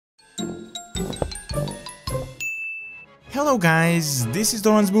Hello guys, this is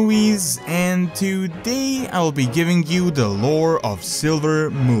Doran's Movies, and today I will be giving you the lore of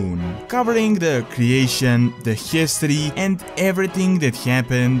Silvermoon, covering the creation, the history, and everything that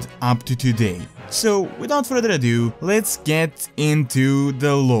happened up to today. So without further ado, let's get into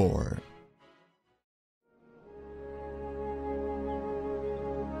the lore.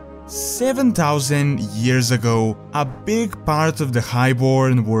 7,000 years ago, a big part of the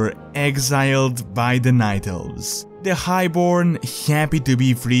Highborn were exiled by the Night Elves. The Highborn, happy to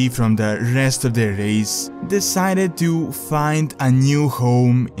be free from the rest of their race, decided to find a new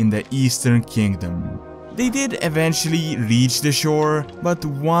home in the Eastern Kingdom. They did eventually reach the shore, but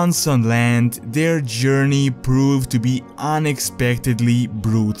once on land, their journey proved to be unexpectedly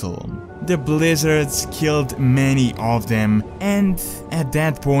brutal. The blizzards killed many of them, and at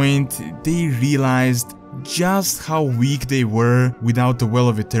that point, they realized just how weak they were without the Well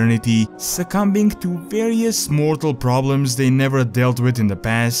of Eternity, succumbing to various mortal problems they never dealt with in the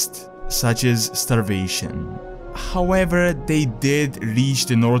past, such as starvation. However, they did reach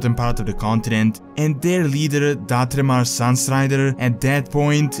the northern part of the continent, and their leader Dath'remar Sunstrider at that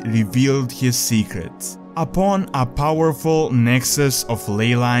point revealed his secret. Upon a powerful nexus of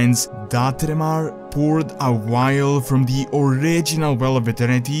ley lines, Dath'remar poured a vial from the original Well of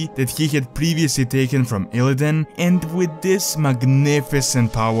Eternity that he had previously taken from Illidan, and with this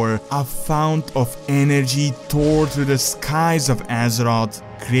magnificent power, a fount of energy tore through the skies of Azeroth,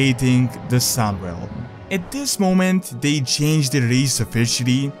 creating the Sunrealm. At this moment, they changed their race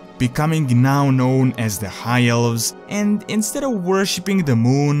officially, becoming now known as the High Elves, and instead of worshipping the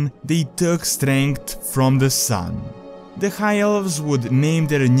moon, they took strength from the sun. The High Elves would name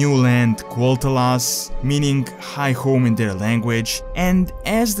their new land Quel'Thalas, meaning high home in their language, and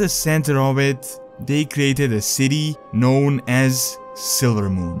as the center of it, they created a city known as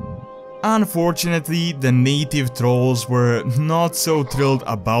Silvermoon. Unfortunately, the native trolls were not so thrilled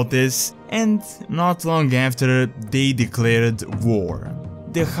about this, and not long after, they declared war.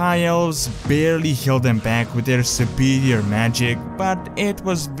 The High Elves barely held them back with their superior magic, but it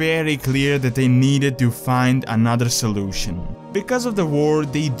was very clear that they needed to find another solution. Because of the war,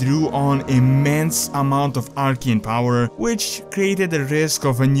 they drew on immense amount of arcane power, which created the risk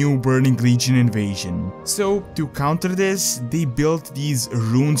of a new Burning Legion invasion. So, to counter this, they built these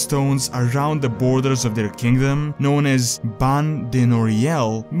runestones around the borders of their kingdom, known as Ban de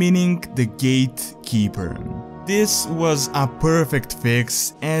Noriel, meaning the Gatekeeper. This was a perfect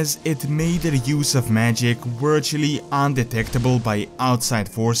fix, as it made their use of magic virtually undetectable by outside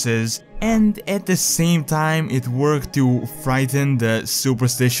forces, and at the same time it worked to frighten the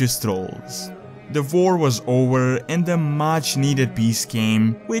superstitious trolls. The war was over and the much needed peace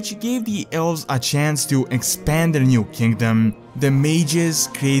came, which gave the elves a chance to expand their new kingdom. The mages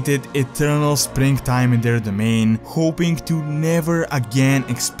created eternal springtime in their domain, hoping to never again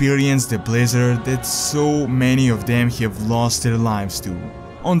experience the blizzard that so many of them have lost their lives to.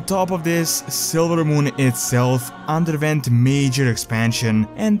 On top of this, Silvermoon itself underwent major expansion,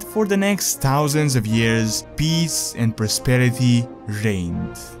 and for the next thousands of years, peace and prosperity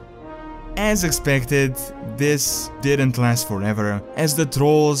reigned. As expected, this didn't last forever, as the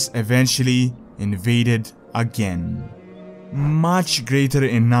trolls eventually invaded again. Much greater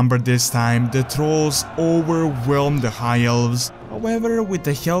in number this time, the trolls overwhelmed the High Elves. However, with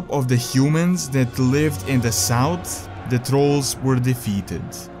the help of the humans that lived in the south, the trolls were defeated.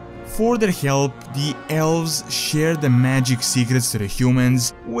 For their help, the elves shared the magic secrets to the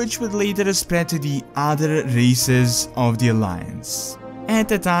humans, which would later spread to the other races of the Alliance. At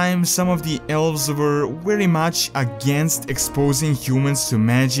the time, some of the elves were very much against exposing humans to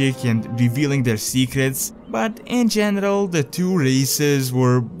magic and revealing their secrets, but in general, the two races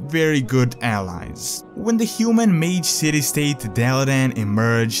were very good allies. When the human mage city-state Dalaran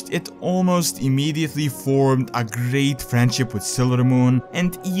emerged, it almost immediately formed a great friendship with Silvermoon,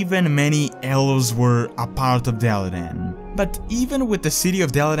 and even many elves were a part of Dalaran. But even with the city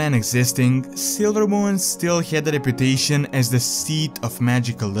of Dalaran existing, Silvermoon still had a reputation as the seat of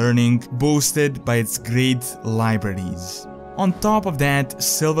magical learning, boasted by its great libraries. On top of that,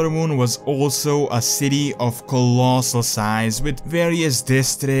 Silvermoon was also a city of colossal size with various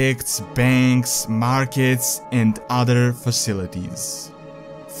districts, banks, markets, and other facilities.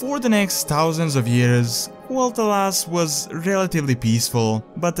 For the next thousands of years, Quel'Thalas was relatively peaceful,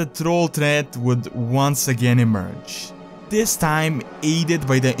 but the troll threat would once again emerge. This time, aided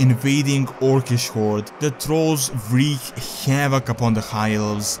by the invading orcish horde, the trolls wreak havoc upon the High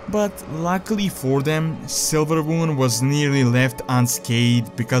Elves, but luckily for them, Silvermoon was nearly left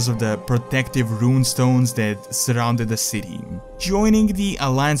unscathed because of the protective runestones that surrounded the city. Joining the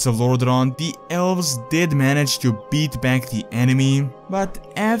Alliance of Lordaeron, the elves did manage to beat back the enemy,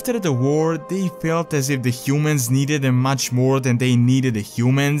 but after the war they felt as if the humans needed them much more than they needed the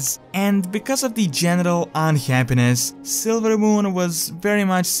humans, and because of the general unhappiness, Silvermoon was very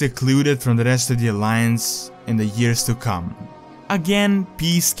much secluded from the rest of the Alliance in the years to come. Again,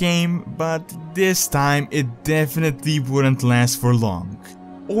 peace came, but this time it definitely wouldn't last for long.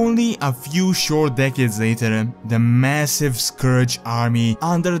 Only a few short decades later, the massive Scourge army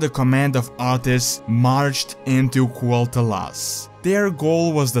under the command of Arthas marched into Quel'Thalas. Their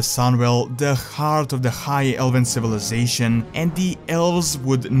goal was the Sunwell, the heart of the High Elven civilization, and the elves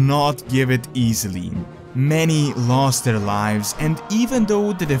would not give it easily. Many lost their lives, and even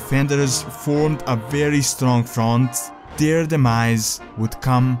though the defenders formed a very strong front, their demise would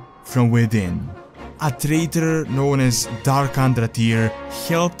come from within. A traitor known as Dath'remar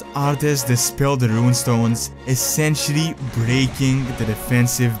helped Arthas dispel the runestones, essentially breaking the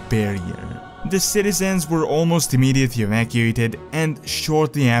defensive barrier. The citizens were almost immediately evacuated, and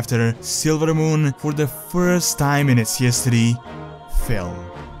shortly after, Silvermoon, for the first time in its history, fell.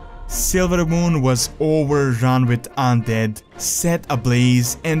 Silvermoon was overrun with undead, set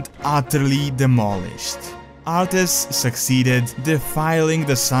ablaze, and utterly demolished. Arthas succeeded, defiling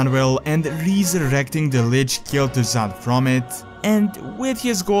the Sunwell and resurrecting the Lich Quel'Thas from it, and with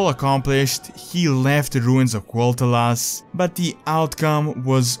his goal accomplished, he left the ruins of Quel'Thalas, but the outcome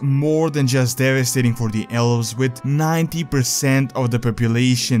was more than just devastating for the elves, with 90% of the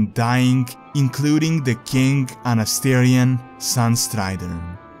population dying, including the king and Asterion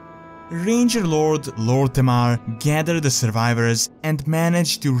Sunstrider. Ranger Lord Dath'remar gathered the survivors and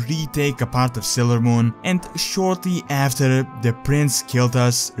managed to retake a part of Silvermoon, and shortly after, the Prince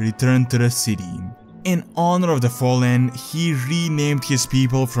Kael'thas returned to the city. In honor of the fallen, he renamed his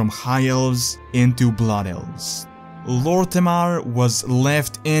people from High Elves into Blood Elves. Dath'remar was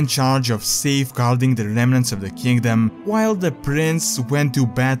left in charge of safeguarding the remnants of the kingdom, while the prince went to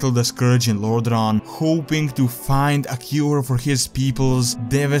battle the Scourge in Lordaeron, hoping to find a cure for his people's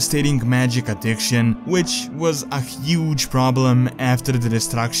devastating magic addiction, which was a huge problem after the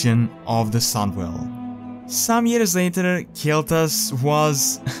destruction of the Sunwell. Some years later, Kael'thas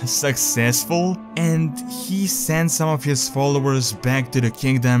was successful, and he sent some of his followers back to the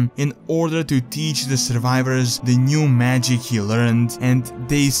kingdom in order to teach the survivors the new magic he learned, and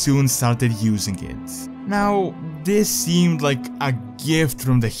they soon started using it. Now, this seemed like a gift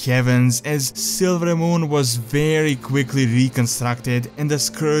from the heavens, as Silvermoon was very quickly reconstructed and the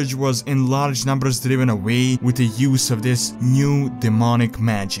Scourge was in large numbers driven away with the use of this new demonic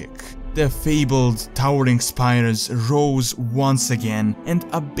magic. The fabled towering spires rose once again, and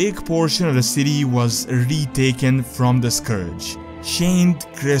a big portion of the city was retaken from the Scourge. Chained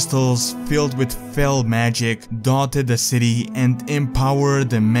crystals filled with fell magic dotted the city and empowered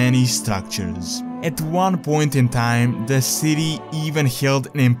the many structures. At one point in time, the city even held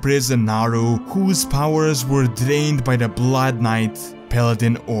an imprisoned Naru, whose powers were drained by the Blood Knight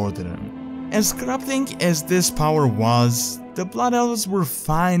Paladin Order. As corrupting as this power was, the Blood Elves were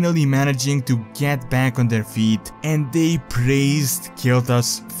finally managing to get back on their feet, and they praised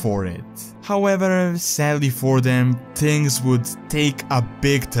Kael'thas for it. However, sadly for them, things would take a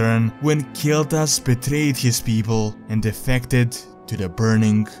big turn when Kael'thas betrayed his people and defected to the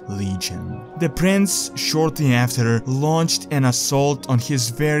Burning Legion. The prince, shortly after, launched an assault on his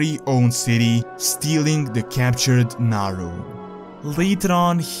very own city, stealing the captured Naru. Later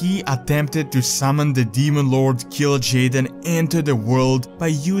on, he attempted to summon the demon lord Kil'jaeden into the world by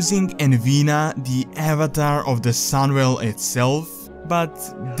using Envina, the avatar of the Sunwell itself, but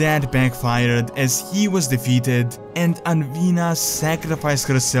that backfired as he was defeated, and Envina sacrificed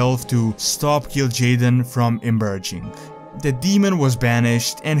herself to stop Kil'jaeden from emerging. The demon was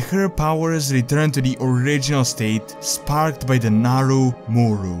banished, and her powers returned to the original state, sparked by the Naru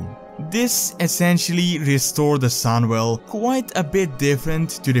Muru. This essentially restored the Sunwell, quite a bit different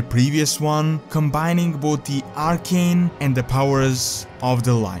to the previous one, combining both the arcane and the powers of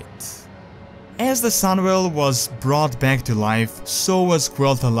the light. As the Sunwell was brought back to life, so was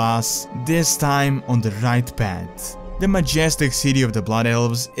Quel'Thalas, this time on the right path. The majestic city of the Blood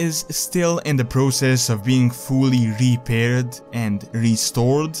Elves is still in the process of being fully repaired and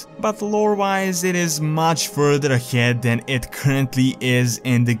restored, but lore-wise it is much further ahead than it currently is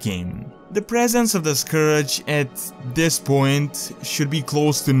in the game. The presence of the Scourge at this point should be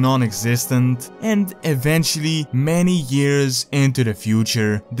close to non-existent, and eventually, many years into the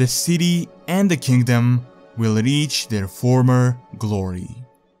future, the city and the kingdom will reach their former glory.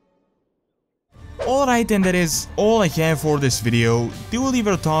 Alright, and that is all I have for this video. Do leave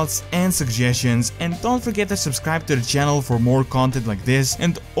your thoughts and suggestions, and don't forget to subscribe to the channel for more content like this,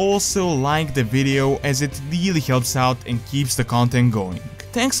 and also like the video as it really helps out and keeps the content going.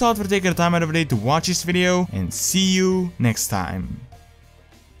 Thanks a lot for taking the time out of the day to watch this video, and see you next time.